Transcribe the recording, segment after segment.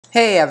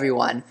Hey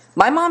everyone,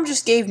 my mom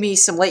just gave me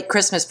some late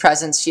Christmas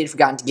presents she had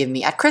forgotten to give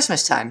me at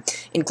Christmas time,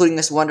 including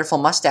this wonderful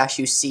mustache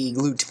you see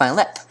glued to my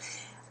lip.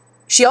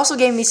 She also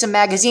gave me some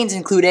magazines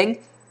including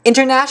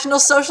International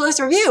Socialist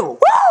Review!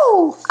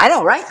 Woo! I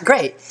know, right?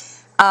 Great.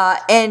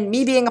 And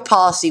me being a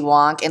policy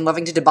wonk and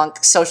loving to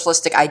debunk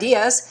socialistic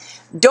ideas,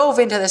 dove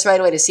into this right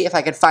away to see if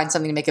I could find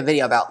something to make a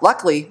video about.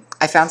 Luckily,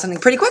 I found something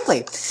pretty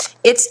quickly.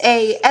 It's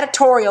an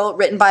editorial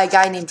written by a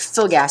guy named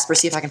Phil Gasper,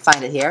 see if I can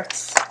find it here,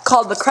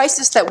 called The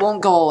Crisis That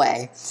Won't Go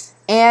Away.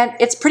 And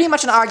it's pretty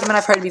much an argument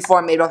I've heard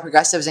before made by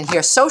progressives and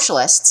here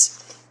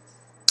socialists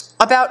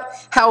about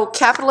how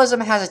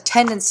capitalism has a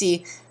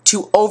tendency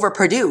to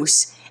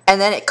overproduce and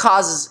then it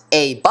causes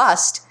a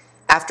bust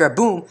after a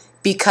boom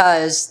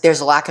because there's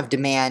a lack of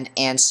demand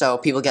and so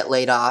people get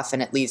laid off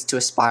and it leads to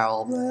a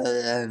spiral.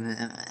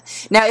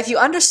 Now, if you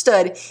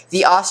understood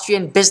the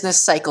Austrian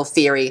business cycle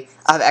theory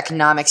of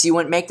economics, you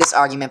wouldn't make this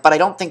argument, but I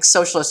don't think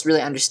socialists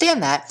really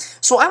understand that.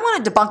 So I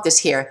want to debunk this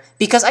here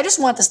because I just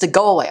want this to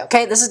go away,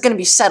 okay? This is going to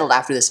be settled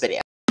after this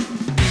video.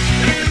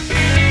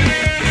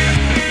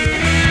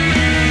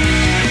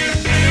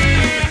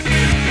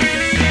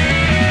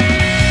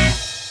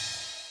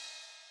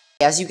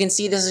 As you can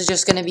see, this is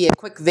just going to be a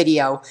quick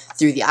video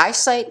through the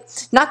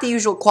eyesight, not the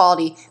usual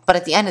quality, but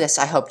at the end of this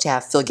I hope to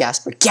have Phil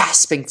Gasper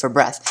gasping for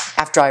breath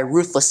after I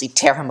ruthlessly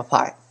tear him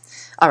apart.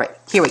 Alright,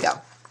 here we go.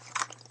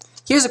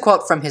 Here's a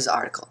quote from his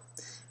article.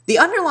 The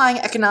underlying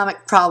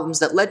economic problems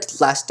that led to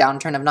the last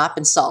downturn have not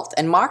been solved,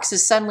 and Marx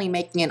is suddenly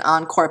making an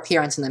encore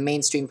appearance in the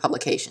mainstream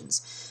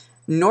publications.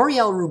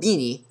 Nouriel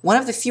Roubini, one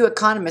of the few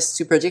economists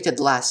who predicted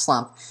the last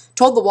slump,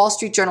 told the Wall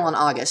Street Journal in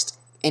August,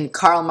 and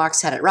Karl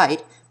Marx had it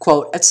right,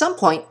 quote, at some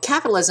point,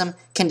 capitalism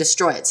can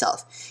destroy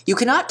itself. You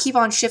cannot keep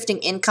on shifting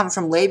income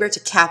from labor to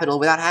capital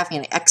without having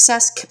an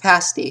excess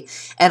capacity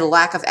and a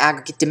lack of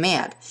aggregate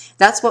demand.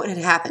 That's what had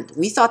happened.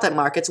 We thought that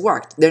markets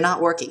worked. They're not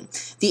working.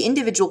 The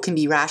individual can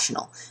be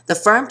rational. The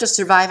firm, to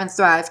survive and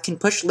thrive, can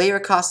push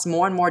labor costs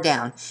more and more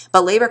down,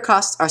 but labor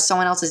costs are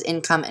someone else's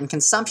income and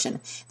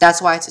consumption.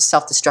 That's why it's a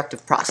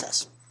self-destructive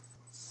process.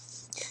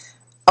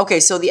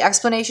 Okay, so the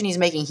explanation he's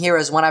making here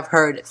is one I've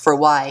heard for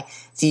why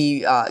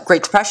the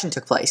Great Depression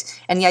took place.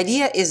 And the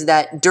idea is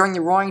that during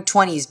the Roaring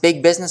 '20s,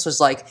 big business was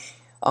like,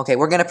 okay,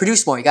 we're going to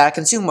produce more, you got to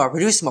consume more,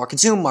 produce more,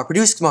 consume more,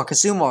 produce more,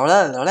 consume more,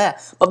 blah, blah, blah.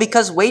 But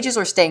because wages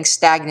were staying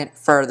stagnant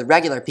for the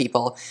regular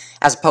people,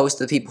 as opposed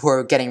to the people who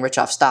are getting rich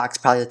off stocks,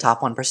 probably the top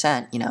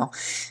 1%, you know,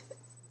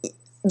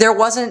 there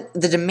wasn't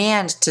the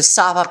demand to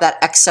sop up that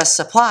excess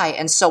supply.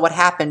 And so what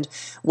happened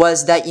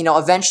was that, you know,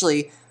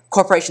 eventually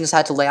corporations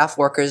had to lay off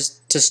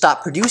workers to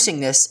stop producing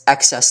this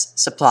excess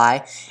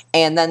supply,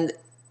 and then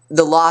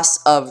the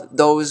loss of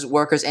those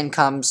workers'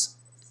 incomes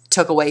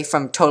took away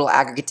from total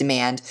aggregate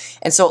demand,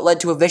 and so it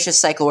led to a vicious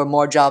cycle where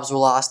more jobs were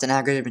lost and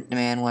aggregate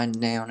demand went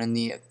down and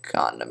the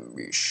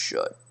economy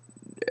shut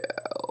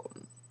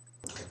down.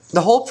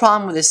 The whole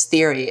problem with this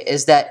theory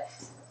is that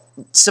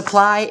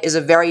supply is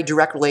a very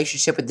direct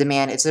relationship with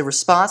demand. It's a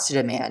response to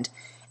demand,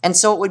 and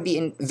so it would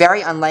be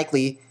very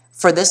unlikely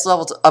for this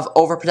level of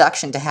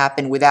overproduction to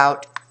happen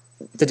without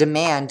the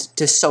demand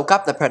to soak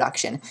up the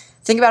production.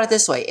 Think about it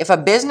this way. If a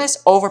business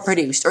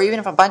overproduced, or even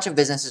if a bunch of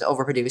businesses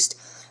overproduced,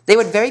 they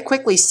would very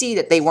quickly see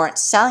that they weren't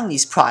selling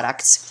these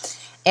products,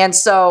 and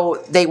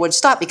so they would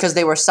stop because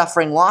they were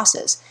suffering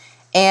losses.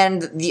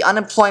 And the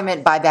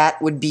unemployment by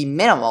that would be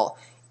minimal.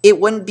 It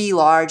wouldn't be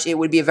large, it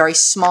would be a very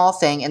small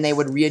thing, and they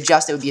would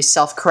readjust. It would be a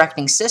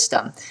self-correcting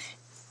system.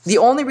 The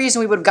only reason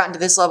we would have gotten to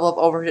this level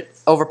of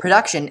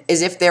overproduction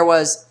is if there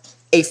was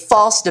a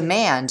false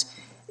demand.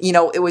 You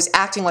know, it was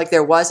acting like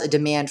there was a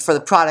demand for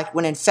the product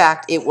when in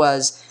fact it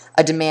was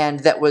a demand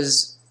that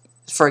was,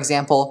 for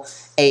example,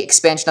 a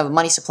expansion of the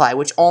money supply,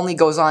 which only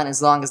goes on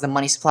as long as the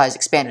money supply is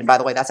expanded. By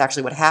the way, that's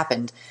actually what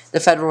happened.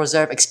 The Federal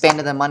Reserve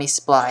expanded the money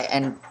supply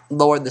and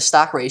lowered the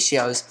stock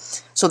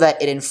ratios so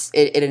that it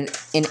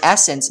in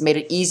essence made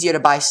it easier to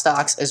buy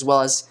stocks as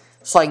well as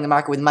flooding the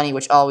market with money,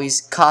 which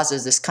always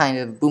causes this kind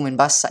of boom and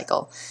bust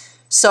cycle.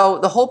 So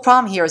the whole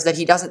problem here is that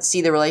he doesn't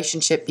see the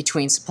relationship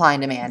between supply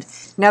and demand.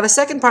 Now the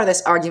second part of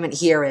this argument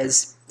here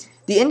is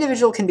the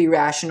individual can be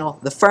rational,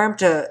 the firm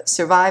to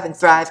survive and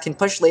thrive can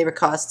push labor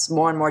costs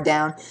more and more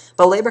down,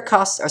 but labor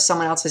costs are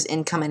someone else's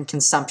income and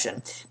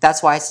consumption.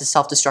 That's why it's a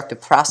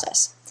self-destructive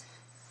process.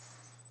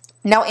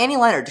 Now Annie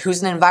Leonard,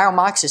 who's an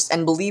enviro-Marxist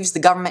and believes the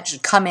government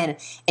should come in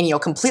and, you know,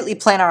 completely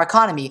plan our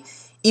economy,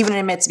 even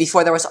admits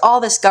before there was all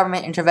this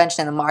government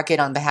intervention in the market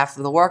on behalf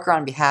of the worker,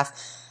 on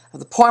behalf of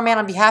the poor man,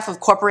 on behalf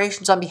of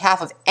corporations, on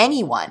behalf of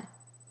anyone,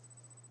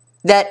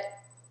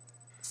 that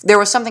there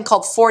was something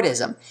called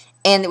Fordism,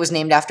 and it was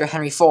named after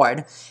Henry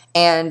Ford.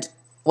 And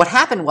what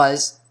happened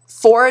was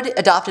Ford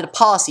adopted a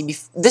policy.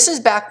 This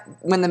is back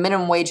when the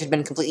minimum wage had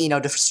been completely, you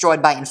know,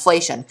 destroyed by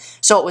inflation,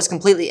 so it was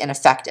completely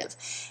ineffective.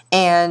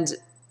 And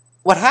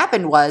what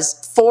happened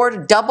was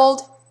Ford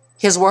doubled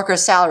his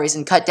workers' salaries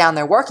and cut down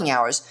their working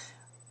hours.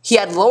 He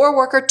had lower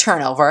worker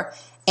turnover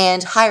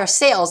and higher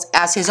sales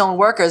as his own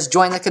workers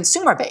joined the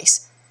consumer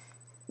base.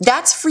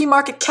 That's free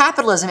market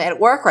capitalism at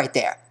work right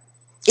there.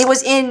 It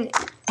was in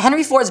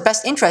Henry Ford's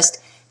best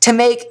interest to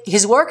make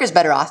his workers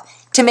better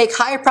off, to make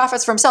higher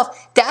profits for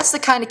himself. That's the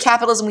kind of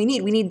capitalism we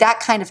need. We need that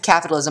kind of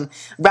capitalism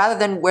rather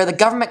than where the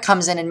government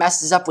comes in and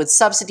messes up with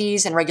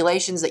subsidies and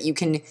regulations that you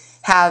can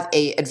have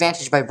an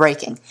advantage by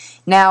breaking.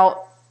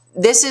 Now,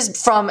 this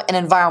is from an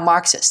environmental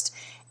Marxist.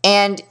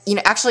 And,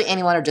 actually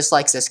Annie Leonard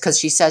dislikes this because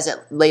she says it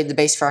laid the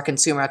base for our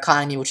consumer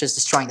economy, which is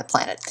destroying the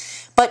planet.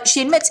 But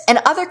she admits, and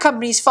other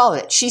companies followed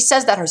it. She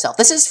says that herself.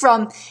 This is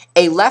from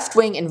a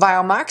left-wing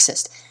environmental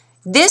Marxist.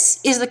 This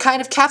is the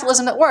kind of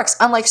capitalism that works.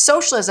 Unlike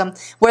socialism,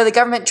 where the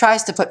government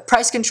tries to put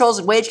price controls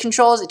and wage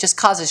controls, it just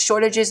causes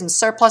shortages and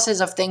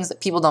surpluses of things that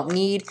people don't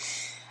need.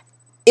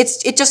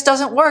 It just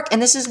doesn't work,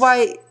 and this is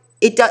why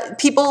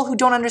people who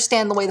don't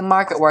understand the way the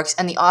market works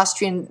and the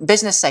Austrian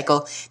business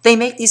cycle, they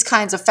make these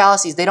kinds of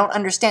fallacies. They don't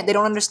understand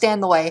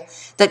the way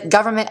that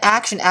government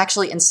action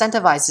actually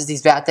incentivizes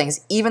these bad things,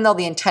 even though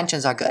the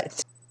intentions are good.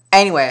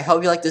 Anyway, I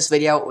hope you liked this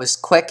video. It was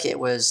quick, it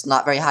was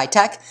not very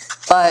high-tech,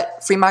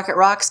 but free market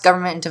rocks,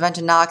 government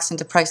intervention knocks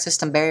into price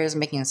system barriers,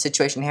 making the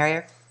situation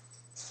hairier.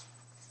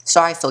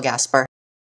 Sorry, Phil Gasper.